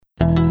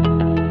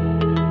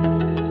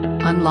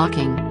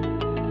Unlocking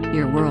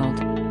Your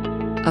World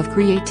of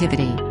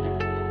Creativity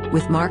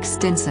with Mark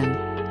Stinson.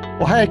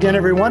 Well, hi again,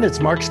 everyone. It's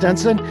Mark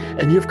Stinson,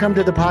 and you've come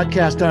to the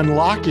podcast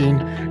Unlocking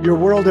Your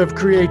World of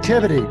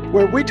Creativity,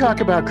 where we talk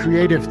about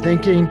creative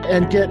thinking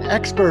and get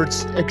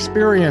experts'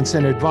 experience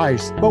and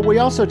advice. But we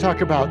also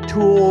talk about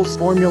tools,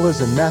 formulas,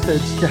 and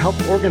methods to help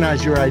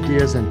organize your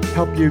ideas and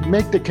help you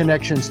make the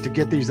connections to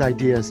get these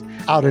ideas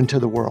out into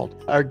the world.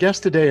 Our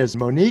guest today is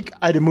Monique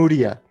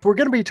Idemudia. We're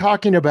going to be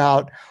talking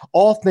about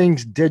all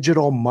things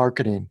digital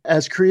marketing.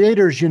 As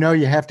creators, you know,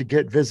 you have to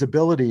get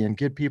visibility and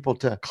get people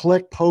to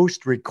click,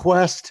 post,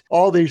 request,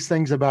 all these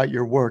things about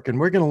your work. And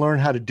we're going to learn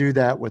how to do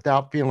that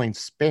without feeling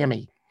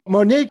spammy.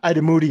 Monique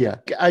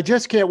Idemudia, I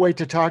just can't wait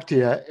to talk to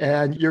you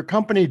and your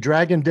company,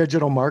 Dragon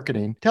Digital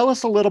Marketing. Tell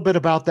us a little bit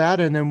about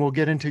that, and then we'll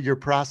get into your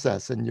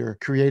process and your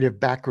creative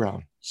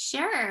background.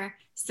 Sure.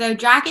 So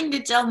Dragon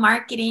Digital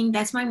Marketing,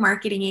 that's my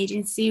marketing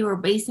agency. We're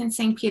based in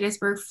St.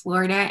 Petersburg,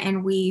 Florida,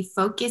 and we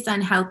focus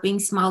on helping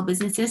small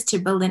businesses to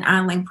build an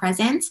online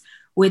presence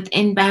with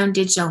inbound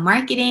digital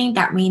marketing.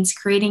 That means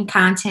creating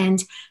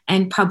content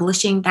and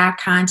publishing that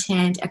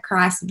content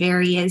across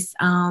various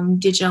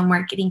digital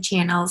marketing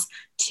channels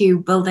to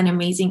build an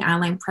amazing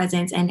online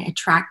presence and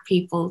attract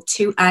people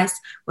to us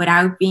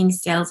without being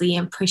salesy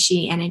and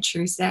pushy and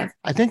intrusive.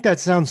 I think that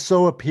sounds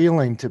so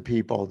appealing to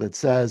people that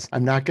says,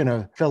 I'm not going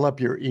to fill up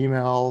your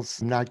emails.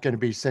 I'm not going to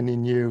be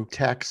sending you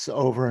texts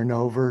over and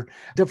over.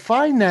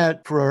 Define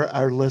that for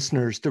our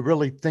listeners to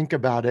really think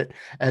about it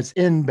as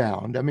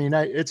inbound. I mean,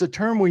 it's a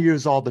term we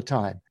use all the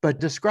time, but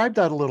describe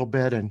that a little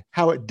bit and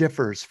how it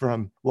differs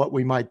from what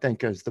we might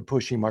think as the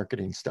pushy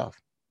marketing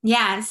stuff.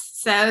 Yes.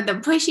 So the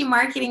pushy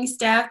marketing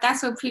stuff,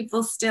 that's what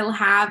people still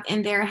have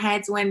in their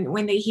heads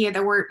when they hear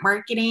the word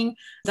marketing.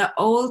 The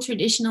old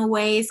traditional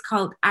way is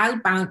called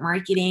outbound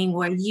marketing,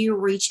 where you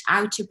reach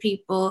out to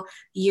people,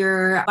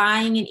 you're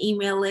buying an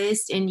email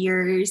list and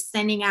you're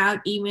sending out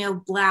email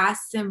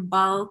blasts in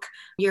bulk.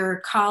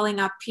 You're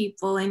calling up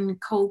people and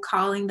cold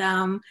calling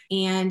them,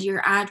 and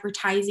you're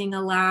advertising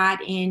a lot,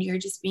 and you're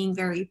just being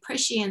very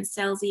pushy and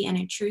salesy and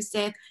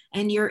intrusive,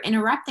 and you're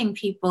interrupting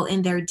people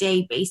in their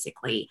day,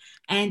 basically.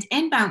 And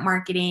inbound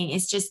marketing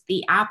is just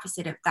the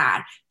opposite of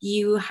that.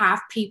 You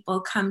have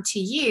people come to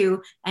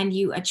you and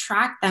you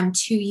attract them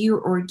to you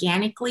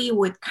organically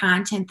with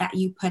content that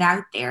you put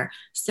out there.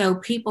 So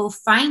people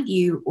find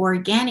you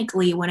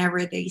organically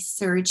whenever they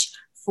search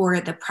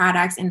for the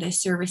products and the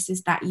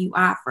services that you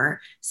offer.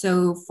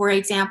 So for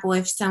example,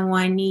 if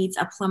someone needs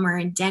a plumber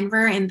in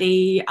Denver and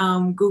they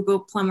Google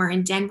plumber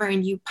in Denver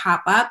and you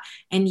pop up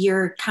and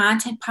your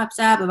content pops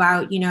up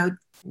about,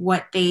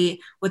 what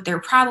their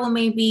problem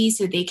may be,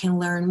 so they can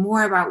learn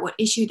more about what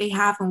issue they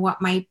have and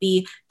what might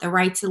be the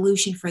right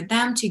solution for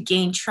them to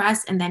gain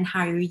trust and then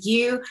hire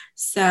you.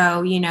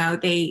 So,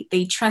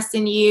 they trust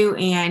in you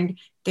and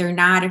they're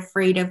not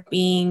afraid of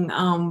being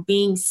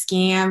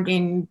scammed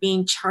and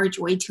being charged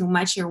way too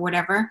much or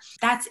whatever.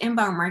 That's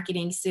inbound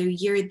marketing. So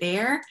you're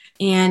there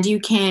and you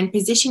can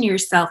position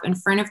yourself in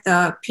front of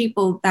the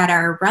people that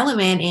are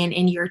relevant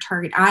in your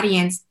target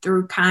audience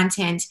through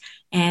content.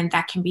 And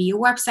that can be your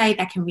website,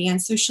 that can be on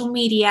social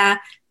media,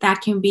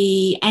 that can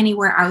be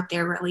anywhere out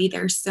there, really.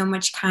 There's so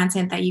much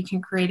content that you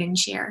can create and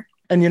share.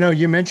 And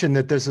you mentioned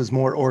that this is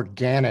more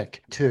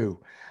organic too.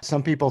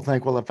 Some people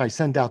think, well, if I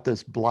send out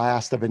this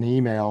blast of an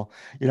email,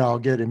 I'll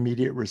get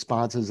immediate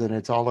responses and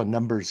it's all a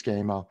numbers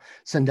game. I'll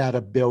send out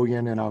 1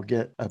 billion and I'll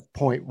get a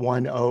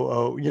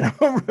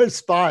 0.100,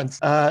 response.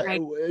 Right.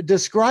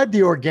 Describe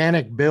the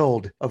organic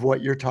build of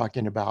what you're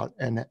talking about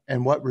and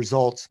what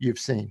results you've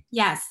seen.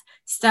 Yes.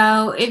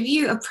 So if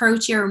you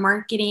approach your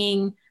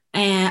marketing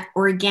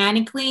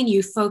organically and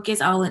you focus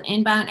all on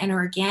inbound and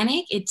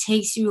organic, it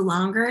takes you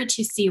longer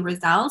to see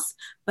results,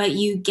 but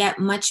you get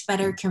much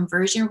better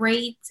conversion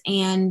rates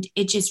and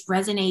it just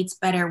resonates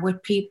better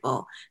with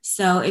people.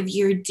 So if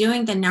you're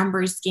doing the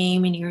numbers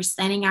game and you're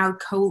sending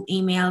out cold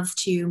emails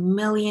to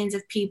millions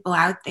of people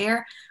out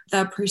there,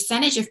 the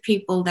percentage of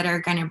people that are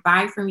going to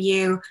buy from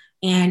you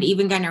and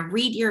even going to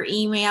read your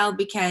email,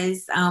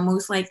 because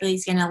most likely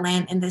it's going to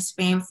land in the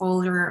spam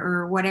folder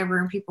or whatever,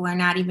 and people are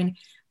not even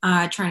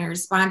trying to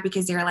respond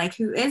because they're like,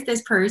 who is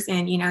this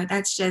person?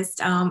 That's just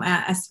a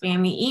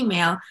spammy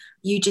email.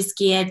 You just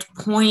get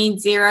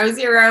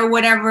 0.00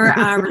 whatever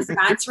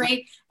response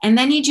rate. And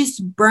then you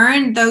just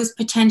burn those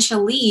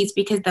potential leads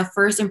because the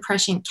first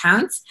impression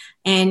counts.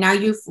 And now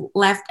you've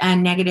left a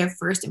negative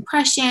first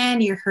impression.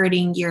 You're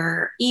hurting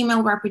your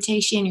email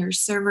reputation, your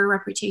server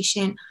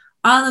reputation,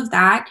 all of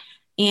that.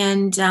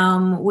 And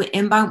with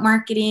inbound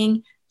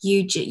marketing,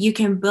 you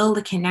can build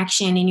a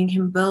connection and you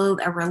can build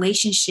a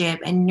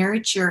relationship and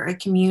nurture a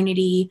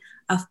community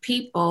of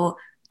people,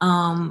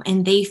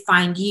 and they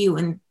find you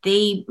and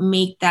they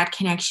make that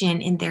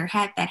connection in their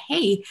head that,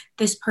 hey,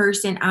 this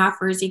person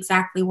offers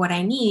exactly what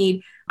I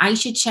need. I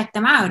should check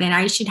them out and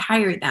I should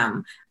hire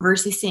them,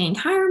 versus saying,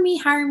 hire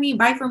me,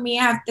 buy from me.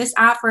 I have this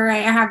offer. I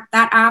have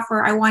that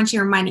offer. I want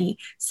your money.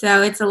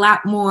 So it's a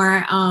lot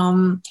more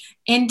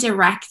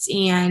indirect,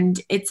 and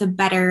it's a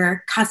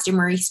better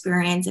customer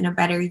experience and a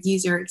better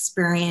user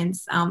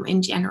experience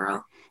in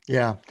general.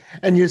 Yeah.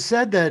 And you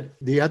said that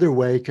the other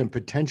way can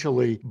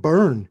potentially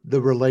burn the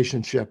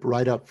relationship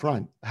right up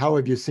front. How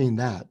have you seen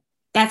that?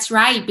 That's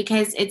right,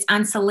 because it's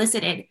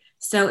unsolicited.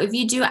 So if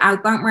you do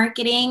outbound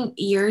marketing,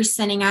 you're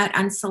sending out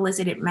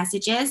unsolicited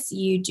messages.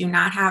 You do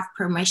not have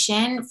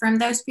permission from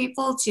those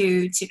people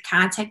to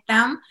contact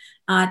them.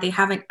 They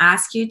haven't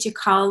asked you to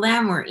call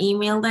them or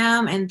email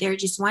them, and they're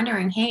just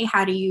wondering, hey,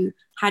 how do you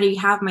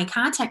have my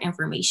contact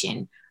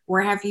information?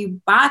 Where have you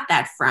bought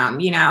that from?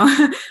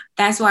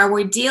 That's why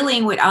we're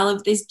dealing with all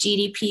of this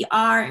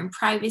GDPR and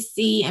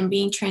privacy and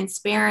being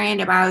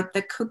transparent about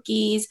the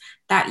cookies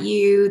that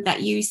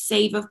you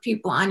save of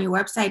people on your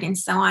website and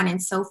so on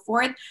and so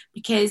forth,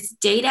 because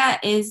data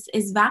is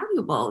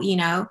valuable,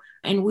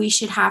 and we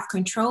should have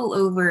control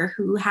over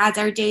who has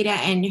our data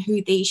and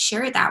who they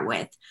share that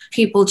with.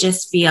 People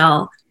just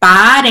feel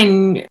bad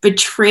and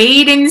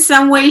betrayed in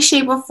some way,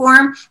 shape, or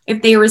form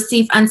if they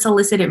receive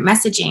unsolicited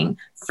messaging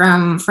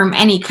from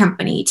any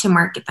company to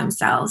market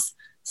themselves.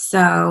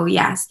 So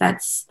yes,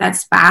 that's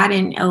bad,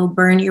 and it'll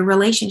burn your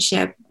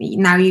relationship.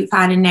 Now you've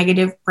had a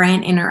negative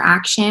brand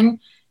interaction,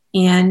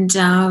 and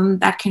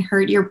that can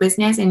hurt your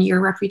business and your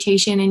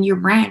reputation and your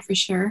brand for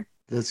sure.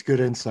 That's good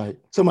insight.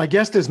 So my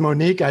guest is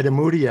Monique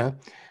Idemudia,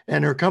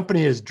 and her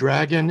company is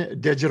Dragon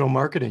Digital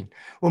Marketing.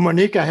 Well,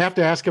 Monique, I have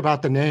to ask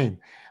about the name.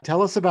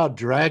 Tell us about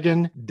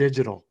Dragon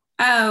Digital.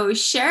 Oh,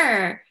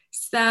 sure.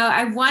 So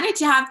I wanted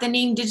to have the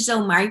name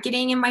digital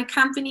marketing in my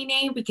company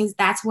name because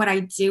that's what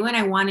I do. And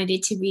I wanted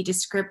it to be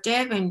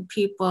descriptive and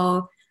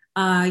people,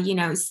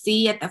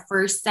 see at the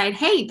first sight,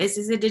 hey, this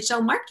is a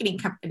digital marketing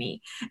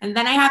company. And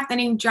then I have the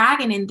name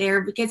Dragon in there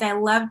because I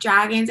love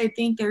dragons. I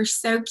think they're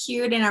so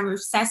cute and I'm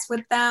obsessed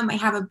with them. I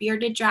have a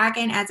bearded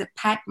dragon as a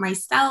pet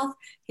myself.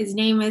 His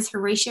name is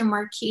Horatio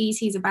Marquise.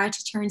 He's about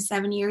to turn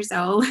 7 years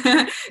old. So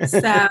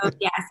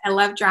yes, I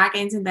love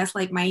dragons and that's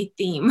like my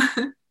theme.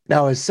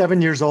 Now, is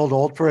 7 years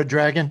old for a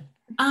dragon?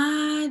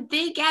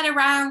 They get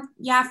around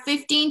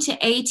 15 to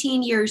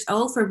 18 years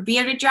old for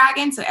bearded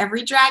dragon. So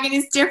every dragon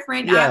is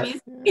different, Yeah.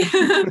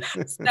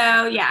 obviously.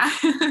 So yeah,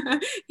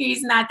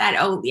 he's not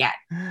that old yet.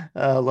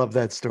 I love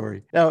that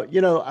story. Now,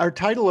 our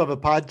title of a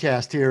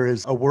podcast here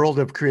is A World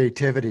of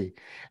Creativity.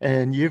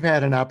 And you've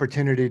had an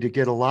opportunity to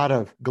get a lot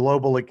of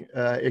global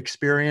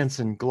experience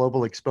and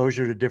global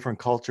exposure to different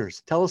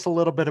cultures. Tell us a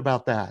little bit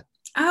about that.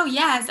 Oh,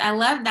 yes, I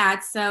love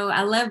that. So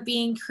I love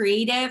being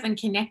creative and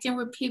connecting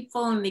with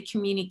people and the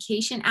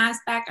communication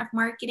aspect of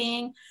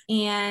marketing.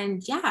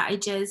 And yeah, I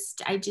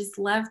just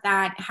love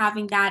that,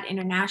 having that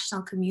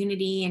international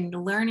community and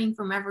learning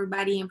from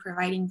everybody and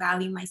providing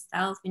value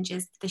myself and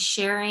just the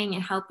sharing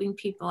and helping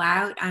people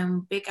out.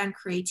 I'm big on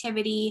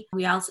creativity.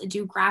 We also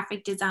do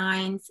graphic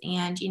designs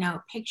and,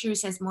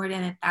 pictures has more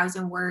than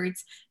 1,000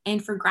 words.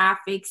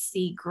 Infographics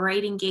see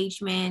great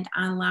engagement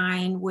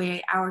online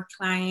with our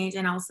clients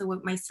and also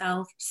with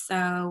myself.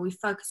 So we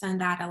focus on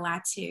that a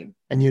lot too.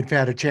 And you've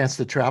had a chance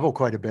to travel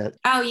quite a bit.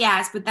 Oh,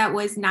 yes, but that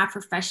was not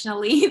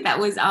professionally. That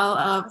was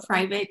all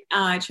private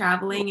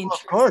traveling and Well,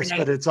 of course,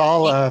 but it's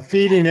all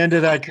feeding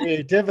into that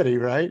creativity,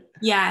 right?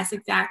 Yes,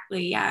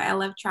 exactly. Yeah, I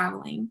love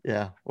traveling.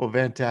 Yeah. Well,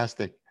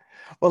 fantastic.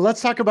 Well,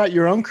 let's talk about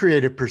your own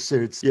creative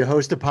pursuits. You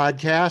host a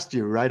podcast,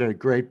 you write a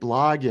great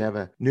blog, you have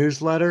a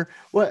newsletter.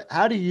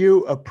 How do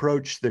you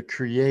approach the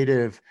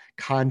creative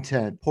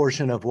content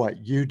portion of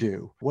what you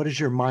do? What is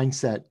your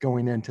mindset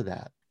going into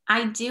that?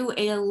 I do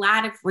a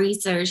lot of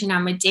research and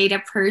I'm a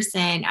data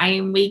person. I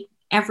make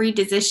every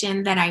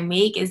decision that I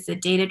make is a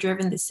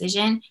data-driven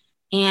decision.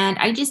 And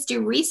I just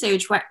do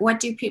research.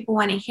 What do people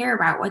want to hear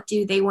about? What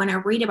do they want to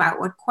read about?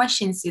 What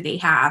questions do they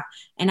have?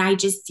 And I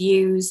just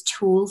use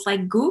tools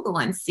like Google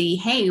and see,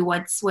 hey,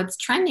 what's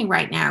trending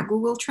right now?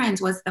 Google Trends,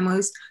 what's the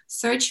most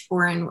searched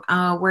for? And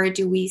where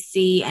do we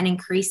see an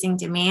increasing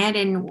demand?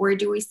 And where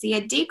do we see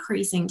a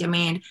decreasing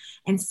demand?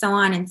 And so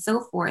on and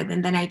so forth.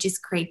 And then I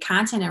just create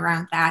content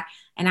around that.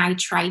 And I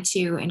try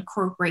to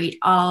incorporate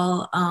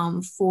all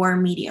 4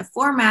 media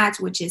formats,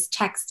 which is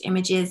text,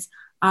 images,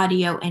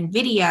 audio, and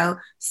video.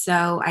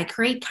 So I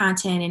create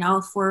content in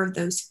all 4 of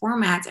those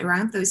formats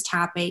around those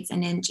topics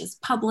and then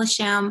just publish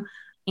them.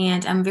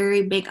 And I'm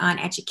very big on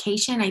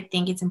education. I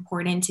think it's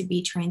important to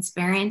be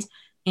transparent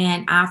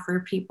and offer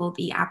people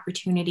the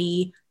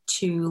opportunity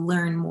to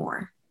learn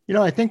more.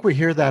 I think we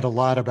hear that a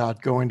lot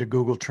about going to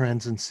Google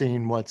Trends and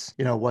seeing what's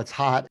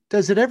hot.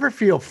 Does it ever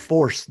feel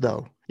forced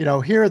though?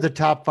 Here are the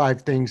top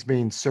 5 things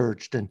being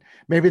searched, and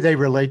maybe they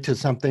relate to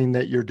something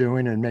that you're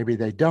doing and maybe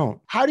they don't.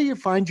 How do you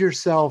find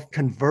yourself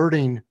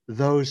converting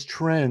those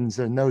trends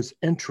and those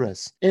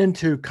interests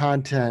into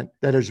content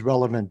that is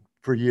relevant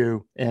for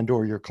you and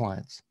or your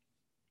clients?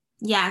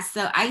 Yeah,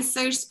 so I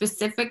search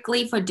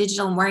specifically for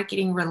digital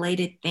marketing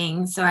related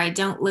things. So I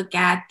don't look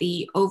at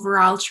the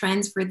overall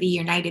trends for the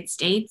United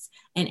States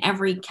in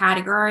every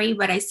category,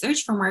 but I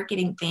search for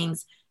marketing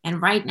things.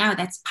 And right now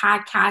that's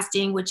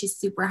podcasting, which is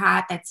super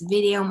hot. That's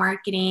video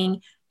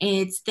marketing.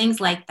 It's things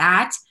like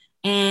that.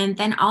 And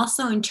then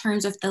also in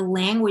terms of the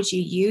language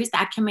you use,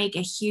 that can make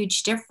a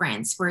huge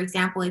difference. For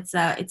example, it's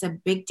a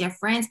big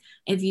difference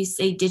if you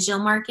say digital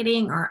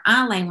marketing or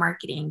online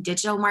marketing.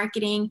 Digital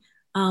marketing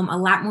A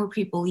lot more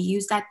people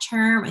use that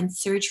term and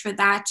search for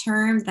that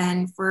term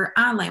than for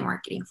online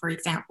marketing, for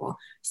example.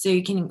 So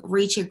you can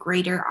reach a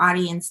greater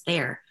audience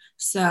there.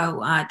 So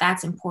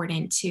that's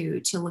important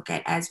to look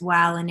at as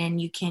well. And then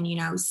you can,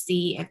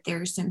 see if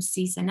there's some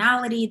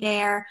seasonality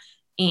there.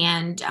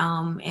 And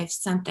if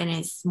something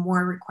is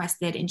more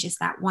requested in just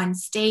that one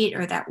state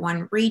or that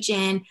one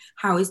region,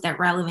 how is that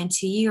relevant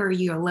to you or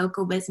your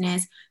local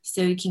business?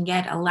 So you can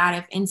get a lot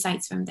of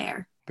insights from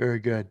there. Very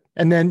good.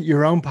 And then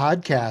your own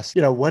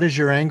podcast, what is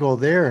your angle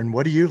there and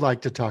what do you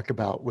like to talk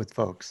about with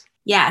folks?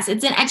 Yes,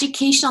 it's an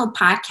educational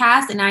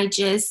podcast, and I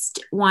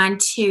just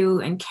want to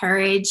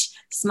encourage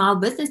small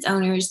business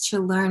owners to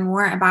learn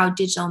more about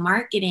digital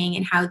marketing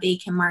and how they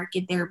can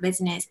market their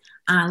business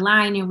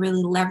online and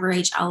really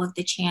leverage all of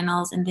the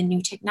channels and the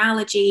new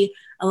technology.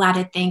 A lot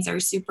of things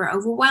are super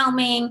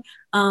overwhelming,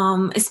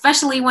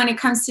 especially when it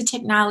comes to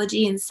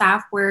technology and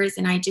softwares,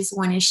 and I just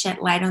want to shed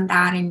light on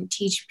that and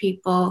teach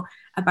people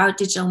about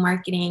digital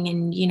marketing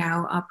and,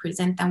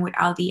 present them with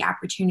all the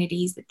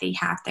opportunities that they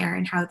have there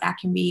and how that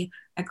can be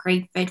a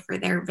great fit for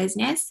their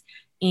business.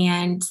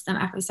 And some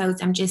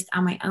episodes I'm just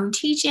on my own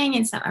teaching,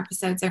 and some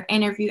episodes are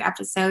interview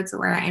episodes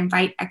where I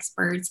invite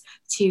experts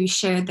to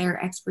share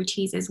their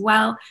expertise as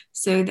well.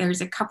 So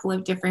there's a couple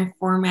of different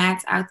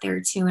formats out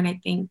there too. And I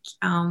think,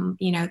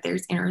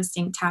 there's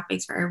interesting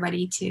topics for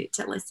everybody to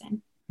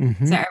listen.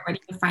 Mm-hmm. So everybody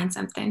can find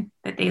something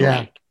that they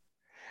like.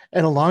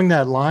 And along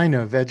that line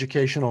of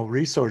educational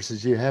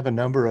resources, you have a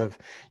number of,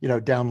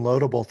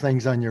 downloadable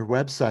things on your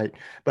website.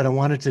 But I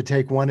wanted to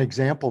take one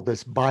example,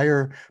 this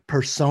buyer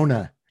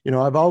persona.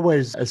 I've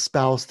always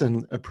espoused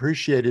and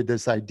appreciated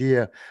this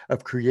idea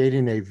of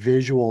creating a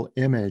visual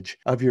image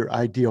of your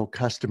ideal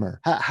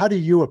customer. How do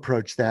you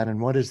approach that? And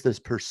what is this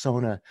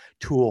persona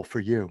tool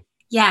for you?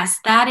 Yes,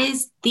 that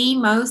is the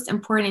most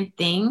important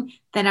thing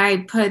that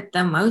I put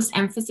the most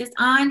emphasis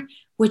on,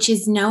 which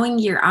is knowing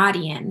your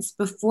audience.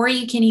 Before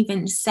you can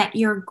even set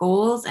your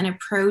goals and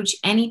approach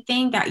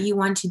anything that you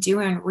want to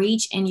do and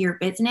reach in your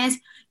business,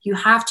 you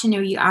have to know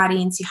your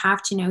audience. You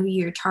have to know who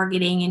you're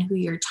targeting and who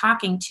you're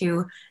talking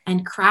to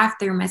and craft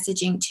their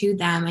messaging to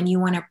them. And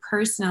you want to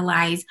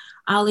personalize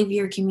all of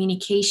your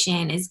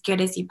communication as good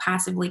as you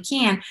possibly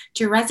can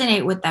to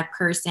resonate with that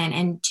person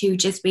and to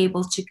just be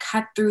able to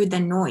cut through the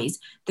noise.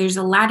 There's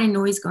a lot of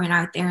noise going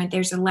out there, and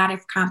there's a lot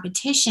of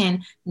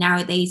competition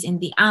nowadays in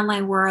the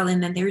online world.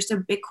 And then there's the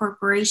big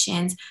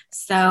corporations.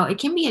 So it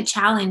can be a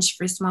challenge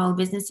for small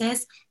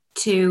businesses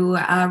to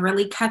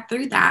really cut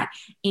through that.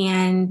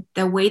 And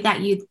the way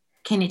that you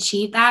can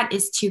achieve that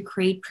is to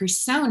create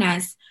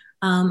personas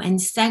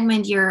and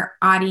segment your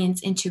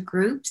audience into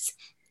groups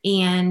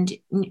and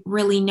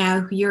really know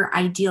who your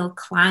ideal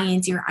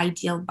clients, your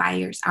ideal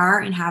buyers are,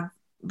 and have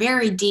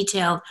very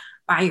detailed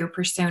buyer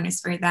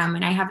personas for them.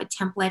 And I have a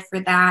template for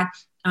that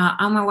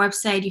on my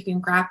website. You can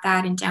grab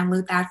that and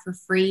download that for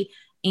free.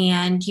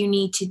 And you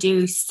need to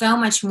do so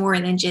much more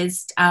than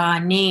just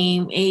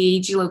name,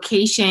 age,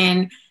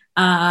 location,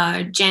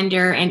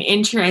 gender, and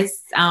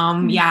interests.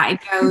 It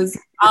goes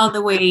all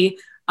the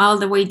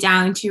way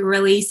down to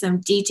really some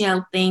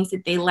detailed things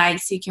that they like,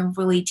 so you can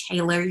really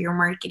tailor your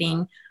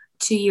marketing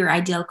to your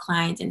ideal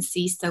clients and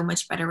see so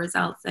much better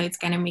results. So it's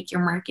going to make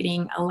your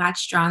marketing a lot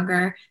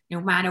stronger,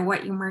 no matter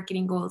what your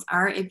marketing goals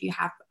are, if you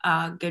have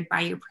a good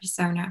buyer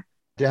persona.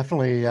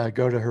 Definitely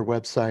go to her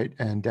website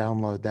and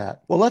download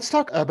that. Well, let's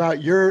talk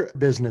about your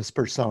business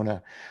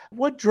persona.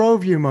 What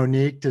drove you,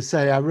 Monique, to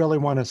say, I really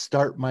want to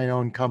start my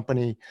own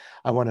company.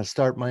 I want to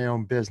start my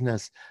own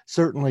business.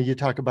 Certainly, you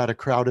talk about a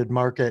crowded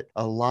market.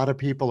 A lot of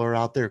people are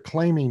out there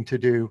claiming to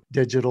do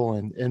digital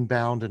and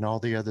inbound and all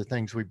the other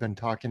things we've been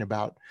talking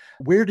about.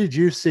 Where did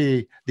you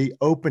see the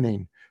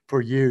opening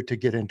for you to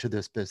get into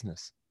this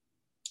business?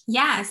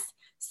 Yes.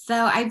 So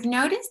I've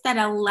noticed that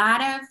a lot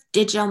of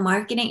digital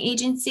marketing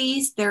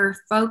agencies, they're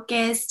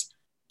focused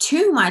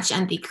too much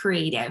on the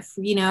creative.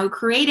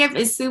 Creative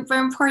is super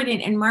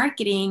important in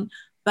marketing,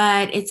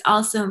 but it's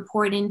also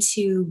important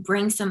to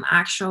bring some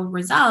actual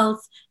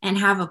results and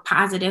have a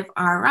positive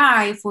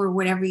ROI for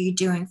whatever you're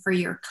doing for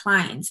your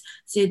clients.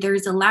 So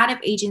there's a lot of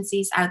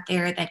agencies out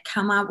there that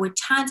come up with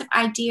tons of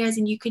ideas,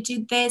 and you could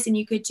do this and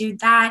you could do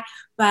that,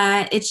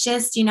 but it's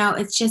just,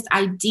 it's just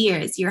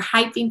ideas. You're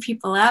hyping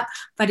people up,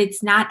 but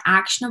it's not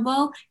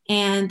actionable,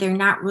 and they're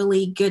not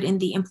really good in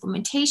the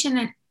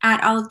implementation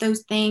at all of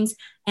those things.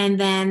 And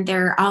then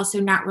they're also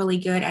not really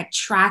good at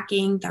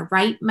tracking the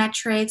right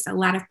metrics. A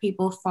lot of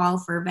people fall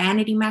for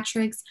vanity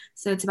metrics.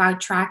 So it's about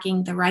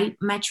tracking the right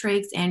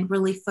metrics and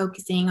really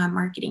focusing on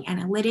marketing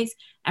analytics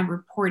and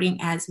reporting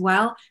as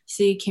well.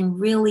 So you can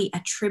really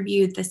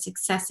attribute the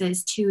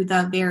successes to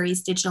the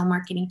various digital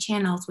marketing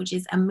channels, which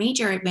is a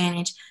major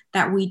advantage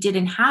that we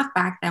didn't have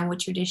back then with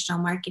traditional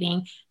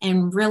marketing,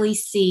 and really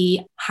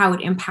see how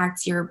it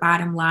impacts your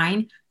bottom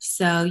line.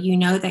 So you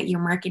know that your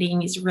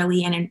marketing is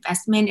really an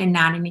investment and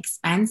not an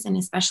expense. And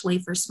especially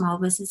for small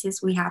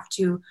businesses, we have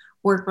to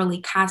work really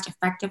cost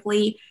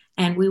effectively.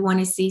 And we want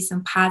to see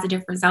some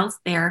positive results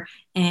there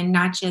and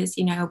not just,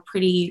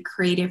 pretty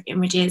creative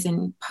images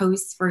and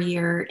posts for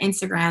your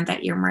Instagram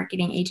that your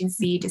marketing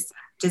agency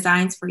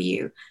designs for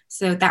you.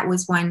 So that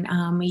was one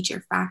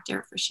major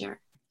factor for sure.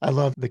 I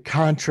love the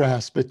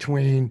contrast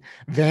between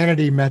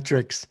vanity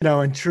metrics,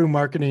 and true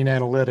marketing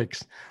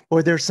analytics.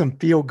 Boy, there's some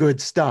feel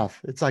good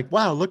stuff. It's like,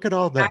 wow, look at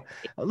all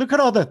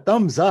the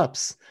thumbs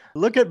ups.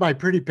 Look at my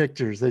pretty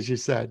pictures, as you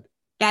said.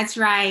 That's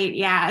right.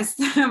 Yes.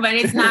 But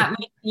it's not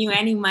making you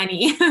any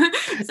money.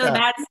 So Yeah.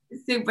 that's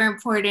super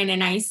important.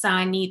 And I saw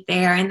a need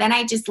there. And then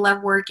I just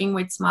love working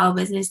with small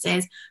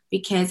businesses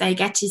because I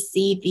get to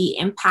see the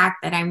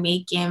impact that I'm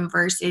making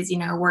versus,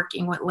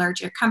 working with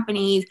larger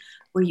companies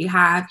where you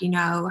have,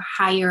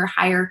 higher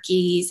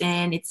hierarchies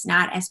and it's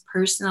not as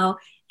personal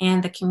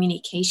and the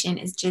communication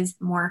is just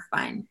more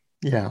fun.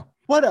 Yeah.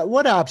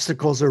 What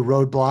obstacles or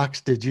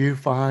roadblocks did you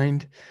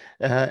find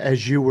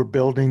as you were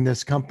building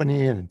this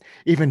company and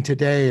even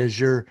today as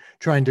you're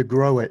trying to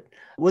grow it?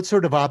 What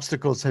sort of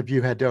obstacles have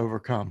you had to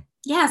overcome?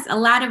 Yes, a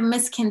lot of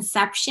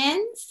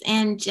misconceptions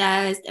and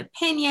just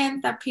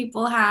opinions that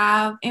people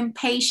have,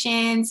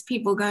 impatience,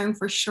 people going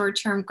for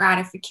short-term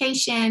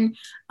gratification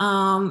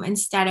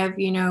instead of,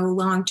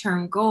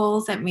 long-term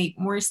goals that make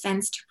more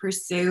sense to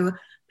pursue,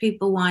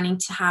 people wanting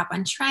to hop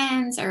on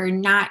trends or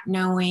not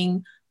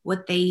knowing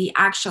what they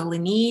actually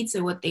need.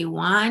 So what they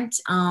want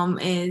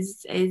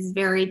is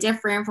very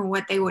different from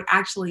what they would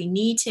actually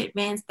need to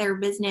advance their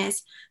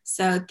business.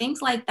 So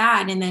things like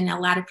that. And then a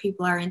lot of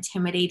people are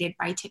intimidated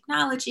by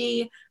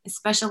technology,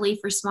 especially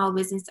for small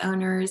business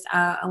owners.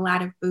 A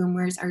lot of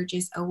boomers are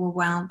just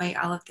overwhelmed by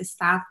all of the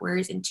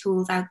softwares and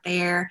tools out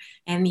there.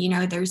 And,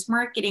 there's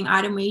marketing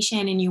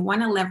automation and you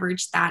want to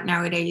leverage that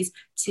nowadays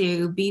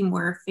to be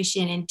more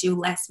efficient and do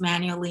less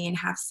manually and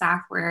have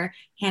software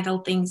handle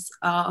things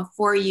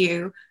for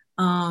you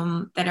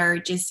that are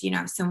just,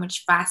 so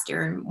much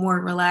faster and more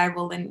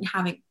reliable than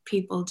having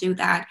people do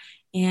that.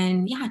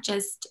 And yeah,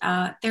 just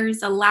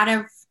there's a lot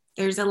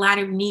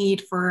of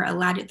need for a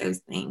lot of those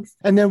things.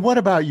 And then what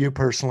about you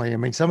personally? I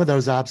mean, some of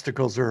those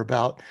obstacles are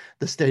about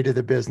the state of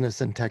the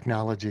business and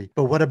technology,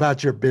 but what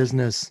about your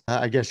business,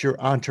 I guess your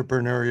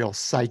entrepreneurial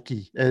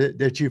psyche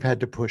that you've had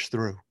to push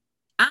through?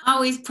 I'm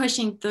always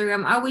pushing through.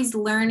 I'm always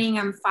learning.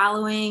 I'm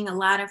following a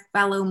lot of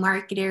fellow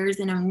marketers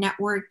and I'm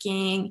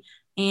networking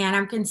and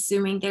I'm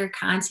consuming their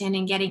content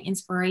and getting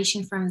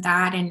inspiration from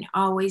that and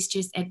always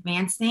just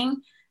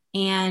advancing.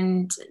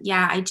 And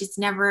yeah, I just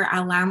never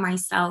allow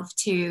myself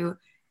to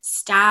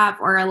stop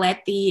or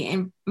let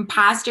the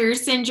imposter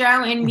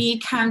syndrome in me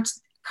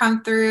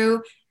come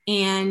through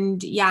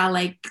and yeah,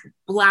 like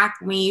block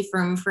me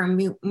from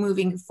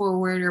moving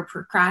forward or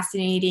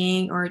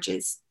procrastinating or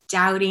just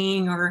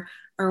doubting or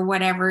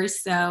whatever.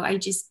 So I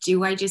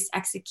just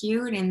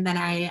execute and then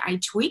I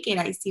tweak it.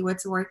 I see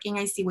what's working.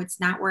 I see what's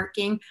not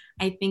working.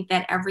 I think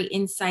that every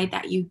insight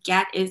that you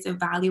get is a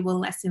valuable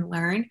lesson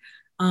learned.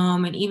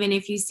 And even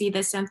if you see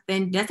that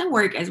something doesn't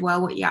work as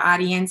well with your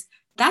audience,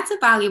 that's a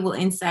valuable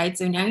insight.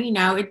 So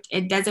now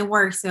it doesn't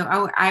work.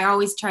 So I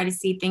always try to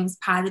see things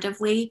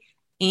positively.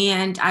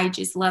 And I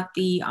just love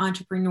the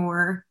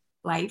entrepreneur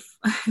life.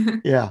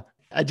 Yeah.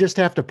 I just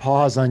have to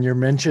pause on your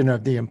mention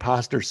of the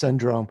imposter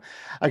syndrome.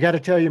 I got to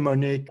tell you,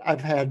 Monique, I've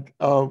had,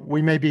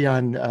 we may be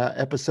on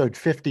episode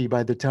 50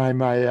 by the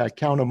time I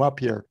count them up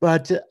here,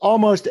 but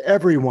almost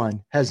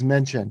everyone has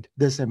mentioned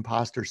this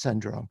imposter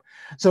syndrome.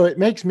 So it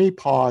makes me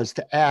pause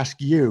to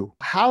ask you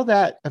how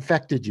that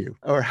affected you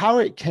or how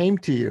it came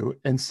to you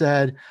and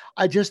said,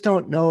 I just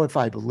don't know if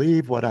I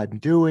believe what I'm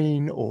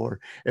doing or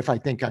if I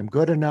think I'm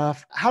good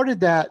enough. How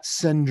did that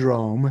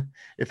syndrome,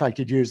 if I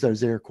could use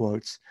those air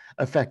quotes,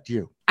 affect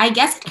you? I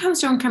guess it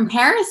comes from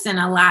comparison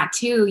a lot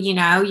too.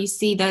 You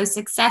see those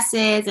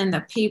successes and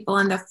the people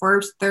in the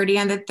Forbes 30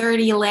 under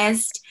 30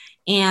 list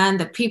and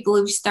the people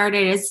who've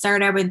started a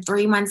startup and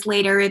 3 months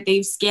later,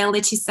 they've scaled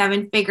it to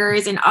 7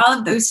 figures and all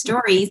of those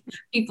stories.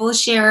 People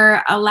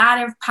share a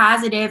lot of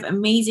positive,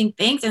 amazing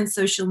things on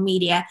social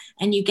media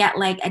and you get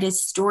like a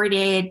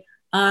distorted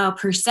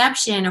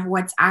perception of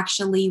what's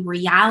actually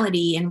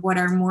reality and what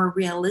are more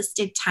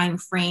realistic time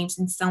frames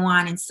and so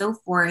on and so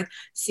forth.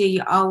 So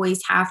you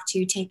always have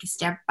to take a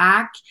step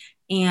back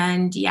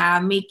and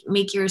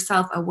make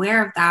yourself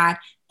aware of that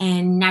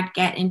and not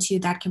get into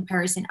that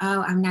comparison.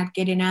 Oh, I'm not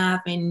good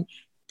enough and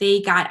they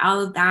got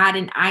all of that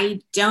and I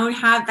don't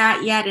have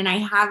that yet and I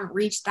haven't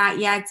reached that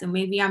yet. So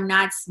maybe I'm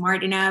not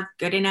smart enough,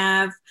 good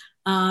enough,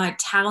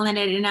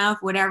 talented enough,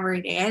 whatever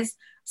it is.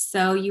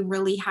 So you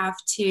really have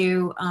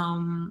to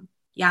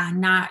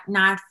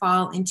not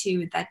fall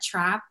into that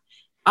trap.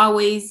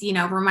 Always,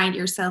 remind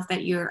yourself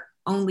that you're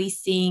only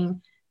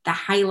seeing the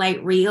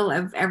highlight reel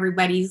of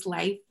everybody's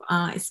life,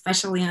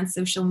 especially on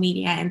social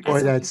media. And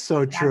Boy, that's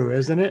so true,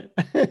 isn't it?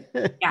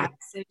 Yeah,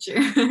 so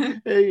true.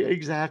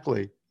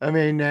 Exactly. I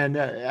mean, and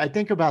I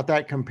think about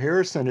that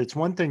comparison. It's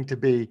one thing to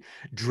be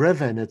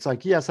driven. It's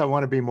like, yes, I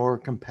want to be more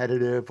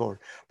competitive,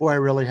 or boy, I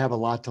really have a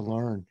lot to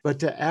learn. But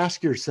to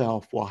ask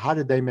yourself, well, how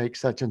did they make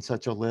such and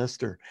such a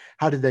list? Or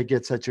how did they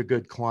get such a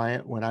good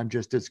client when I'm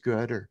just as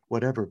good, or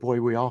whatever? Boy,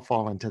 we all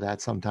fall into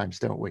that sometimes,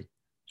 don't we?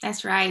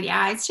 That's right.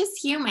 Yeah, it's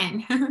just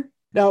human.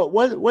 Now,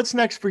 what's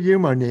next for you,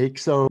 Monique?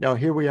 So now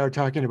here we are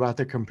talking about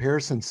the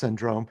comparison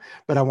syndrome,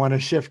 but I want to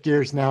shift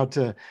gears now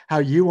to how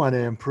you want to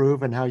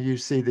improve and how you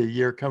see the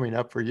year coming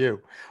up for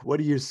you. What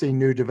do you see,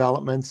 new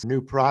developments,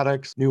 new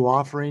products, new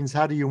offerings?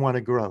 How do you want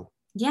to grow?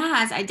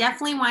 Yes, I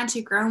definitely want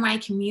to grow my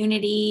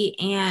community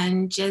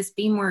and just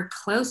be more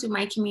close with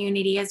my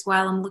community as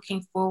well. I'm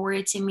looking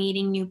forward to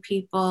meeting new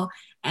people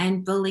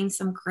and building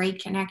some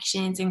great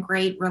connections and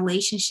great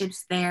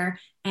relationships there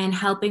and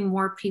helping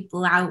more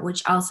people out,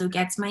 which also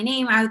gets my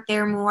name out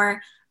there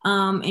more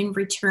in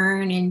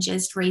return and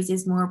just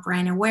raises more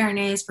brand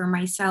awareness for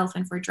myself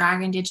and for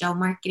Dragon Digital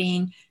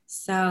Marketing.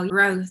 So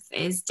growth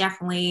is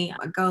definitely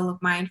a goal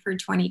of mine for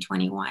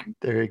 2021.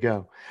 There you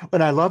go.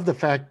 But I love the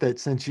fact that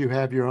since you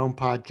have your own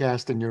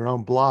podcast and your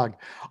own blog,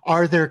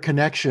 are there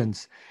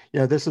connections?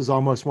 This is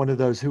almost one of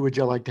those, who would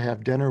you like to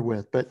have dinner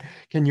with? But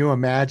can you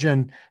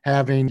imagine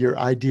having your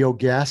ideal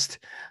guest?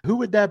 Who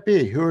would that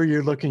be? Who are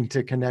you looking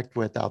to connect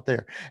with out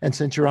there? And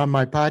since you're on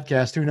my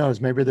podcast, who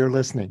knows? Maybe they're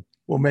listening.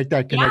 We'll make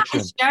that Yeah,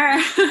 connection.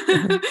 sure.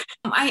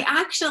 I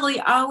actually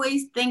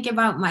always think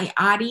about my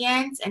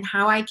audience and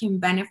how I can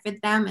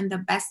benefit them in the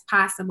best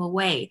possible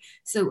way.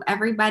 So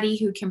everybody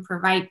who can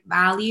provide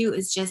value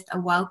is just a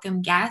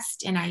welcome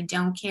guest. And I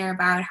don't care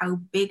about how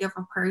big of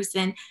a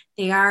person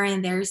they are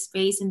in their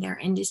space, in their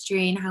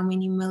industry, and how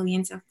many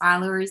millions of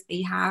followers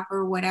they have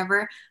or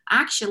whatever.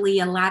 Actually,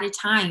 a lot of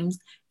times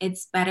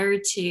it's better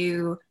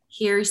to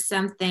hear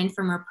something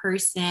from a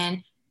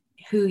person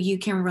who you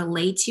can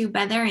relate to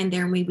better, and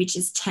they're maybe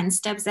just 10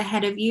 steps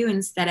ahead of you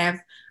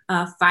instead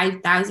of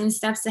 5,000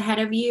 steps ahead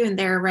of you, and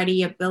they're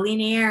already a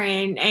billionaire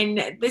and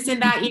this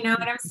and that, you know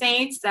what I'm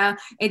saying? So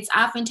it's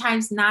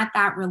oftentimes not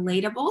that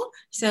relatable.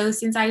 So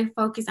since I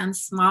focus on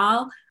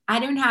small, I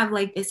don't have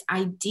like this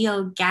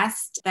ideal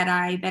guest that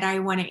I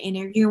want to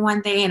interview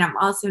one day. And I'm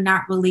also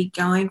not really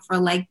going for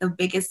like the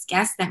biggest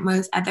guest that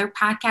most other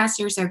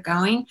podcasters are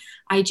going.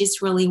 I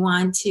just really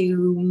want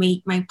to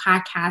make my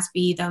podcast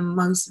be the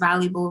most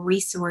valuable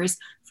resource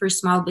for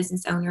small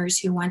business owners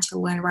who want to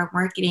learn about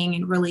marketing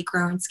and really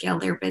grow and scale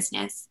their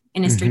business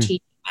in a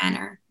strategic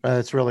manner.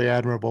 That's really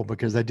admirable,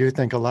 because I do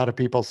think a lot of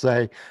people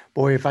say,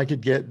 boy, if I could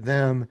get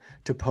them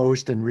to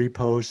post and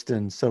repost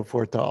and so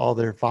forth to all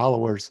their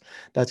followers,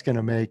 that's going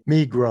to make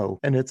me grow.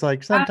 And it's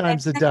like, Oh,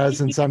 sometimes that's it such a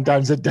does and huge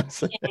sometimes it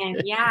doesn't.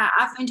 question. Yeah,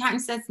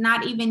 oftentimes that's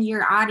not even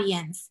your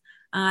audience.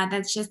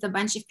 That's just a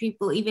bunch of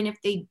people. Even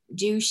if they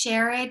do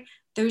share it,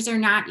 those are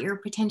not your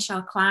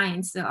potential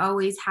clients. So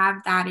always have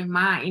that in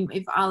mind.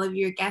 If all of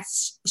your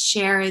guests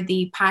share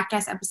the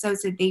podcast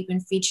episodes that they've been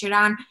featured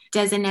on,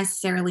 doesn't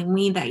necessarily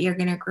mean that you're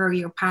going to grow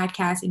your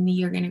podcast and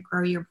you're going to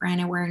grow your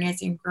brand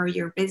awareness and grow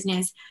your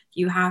business.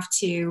 You have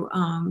to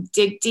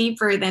dig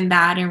deeper than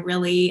that and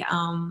really,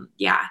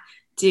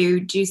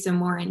 do some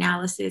more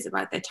analysis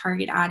about the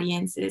target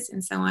audiences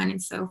and so on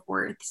and so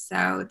forth.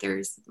 So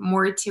there's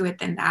more to it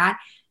than that.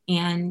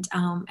 And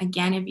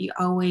again, if you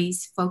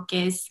always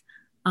focus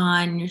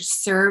on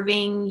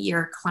serving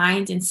your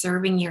clients and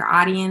serving your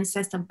audience,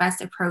 that's the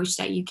best approach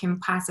that you can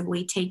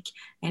possibly take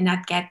and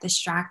not get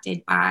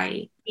distracted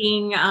by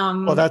being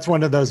Well, that's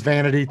one of those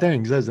vanity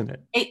things, isn't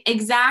it?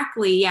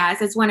 exactly.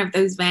 Yes, it's one of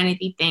those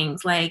vanity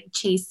things, like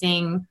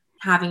chasing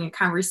having a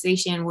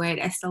conversation with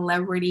a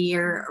celebrity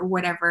or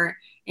whatever,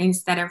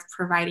 instead of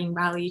providing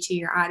value to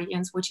your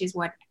audience, which is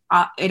what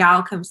it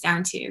all comes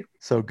down to.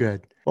 So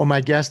good. Well, my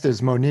guest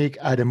is Monique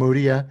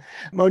Idemudia.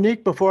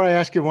 Monique, before I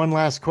ask you one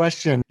last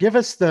question, give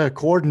us the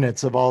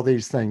coordinates of all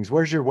these things.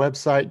 Where's your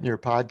website and your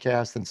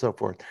podcast and so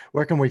forth?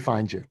 Where can we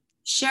find you?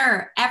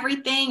 Sure.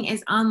 Everything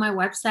is on my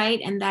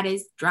website, and that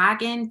is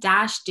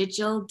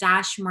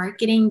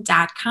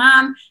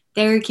dragon-digital-marketing.com.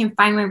 There you can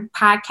find my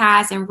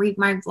podcast and read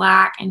my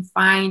blog and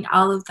find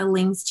all of the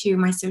links to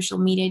my social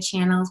media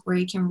channels where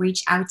you can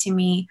reach out to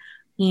me.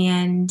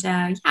 And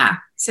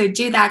so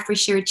do that for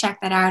sure. Check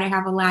that out. I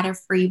have a lot of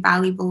free,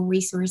 valuable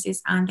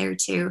resources on there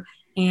too,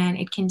 and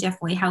it can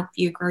definitely help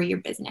you grow your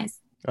business.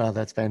 Oh,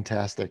 that's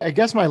fantastic. I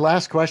guess my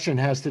last question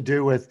has to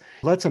do with,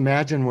 let's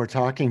imagine we're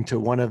talking to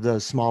one of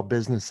those small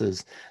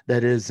businesses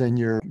that is in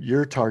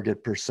your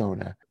target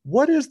persona.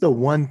 What is the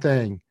one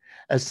thing,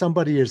 as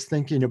somebody is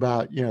thinking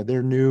about,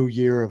 their new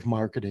year of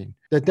marketing,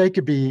 that they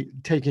could be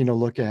taking a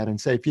look at and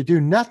say, if you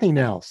do nothing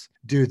else,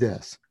 do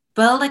this?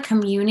 Build a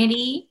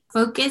community,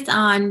 focus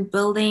on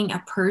building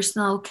a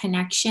personal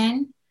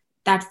connection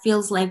that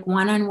feels like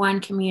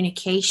one-on-one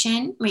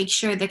communication. Make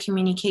sure the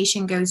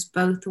communication goes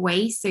both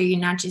ways, so you're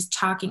not just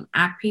talking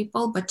at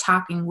people, but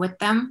talking with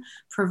them.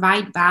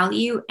 Provide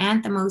value.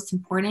 And the most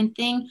important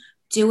thing,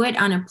 do it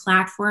on a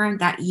platform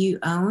that you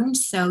own,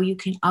 so you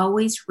can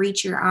always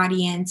reach your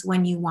audience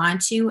when you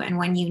want to and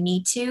when you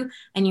need to,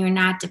 and you're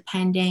not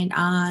dependent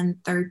on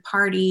third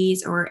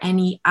parties or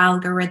any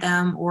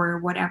algorithm or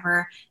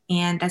whatever,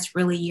 and that's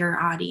really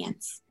your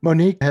audience.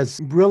 Monique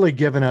has really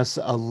given us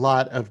a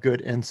lot of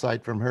good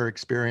insight from her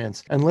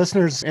experience. And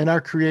listeners in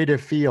our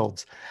creative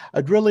fields,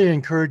 I'd really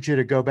encourage you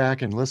to go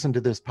back and listen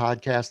to this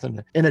podcast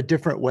in a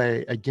different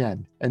way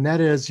again. And that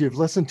is, you've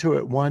listened to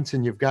it once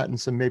and you've gotten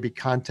some maybe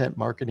content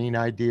marketing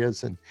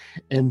ideas and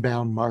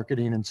inbound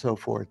marketing and so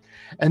forth.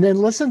 And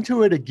then listen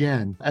to it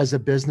again as a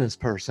business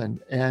person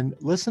and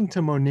listen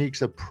to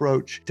Monique's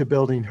approach to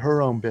building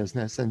her own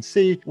business and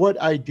see what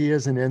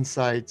ideas and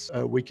insights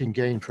we can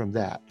gain from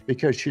that.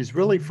 Because she's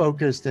really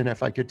focused, and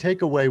if I could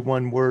take away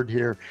one word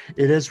here,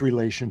 it is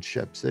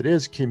relationships. It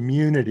is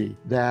community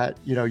that,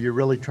 you're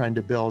really trying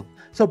to build.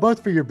 So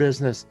both for your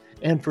business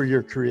and for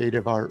your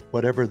creative art,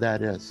 whatever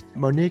that is.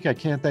 Monique, I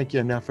can't thank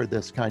you enough for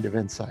this kind of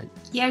insight.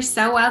 You're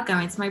so welcome.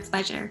 It's my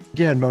pleasure.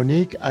 Again,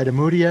 Monique,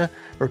 Idemudia,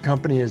 her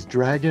company is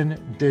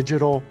Dragon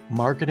Digital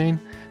Marketing.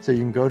 So you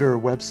can go to her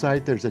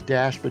website. There's a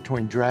dash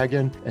between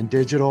Dragon and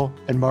Digital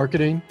and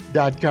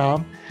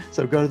Marketing.com.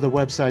 So go to the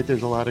website.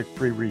 There's a lot of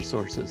free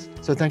resources.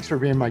 So thanks for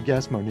being my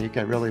guest, Monique.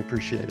 I really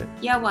appreciate it.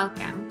 You're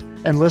welcome.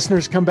 And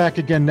listeners, come back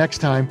again next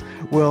time.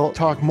 We'll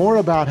talk more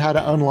about how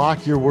to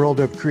unlock your world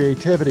of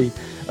creativity.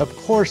 Of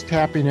course,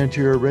 tapping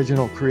into your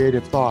original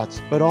creative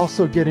thoughts, but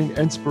also getting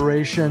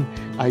inspiration,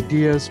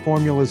 ideas,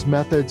 formulas,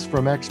 methods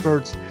from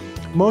experts.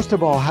 Most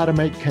of all, how to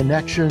make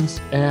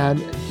connections and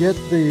get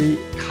the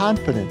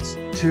confidence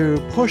to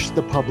push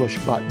the publish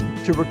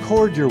button, to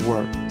record your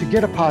work, to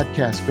get a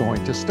podcast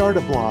going, to start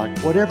a blog,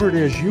 whatever it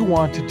is you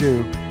want to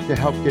do to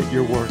help get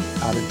your work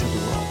out into the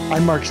world.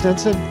 I'm Mark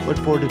Stinson. Look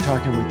forward to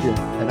talking with you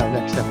in our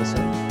next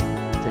episode.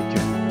 Take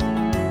care.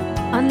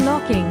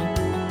 Unlocking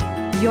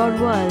your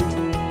world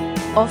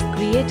of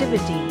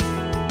creativity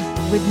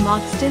with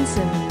Mark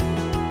Stinson.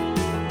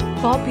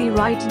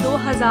 Copyright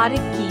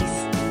 2021.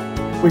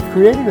 We've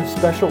created a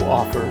special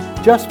offer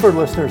just for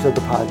listeners of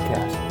the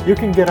podcast. You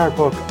can get our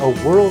book, A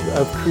World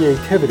of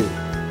Creativity.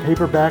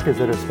 Paperback is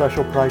at a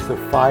special price of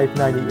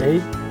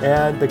 $5.98,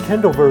 and the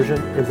Kindle version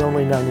is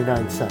only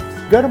 99 cents.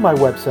 Go to my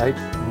website,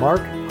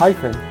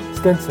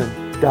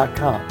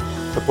 mark-stinson.com.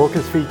 The book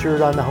is featured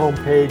on the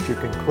homepage. You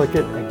can click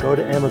it and go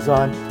to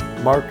Amazon,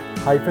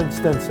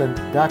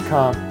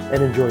 mark-stinson.com,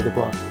 and enjoy the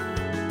book.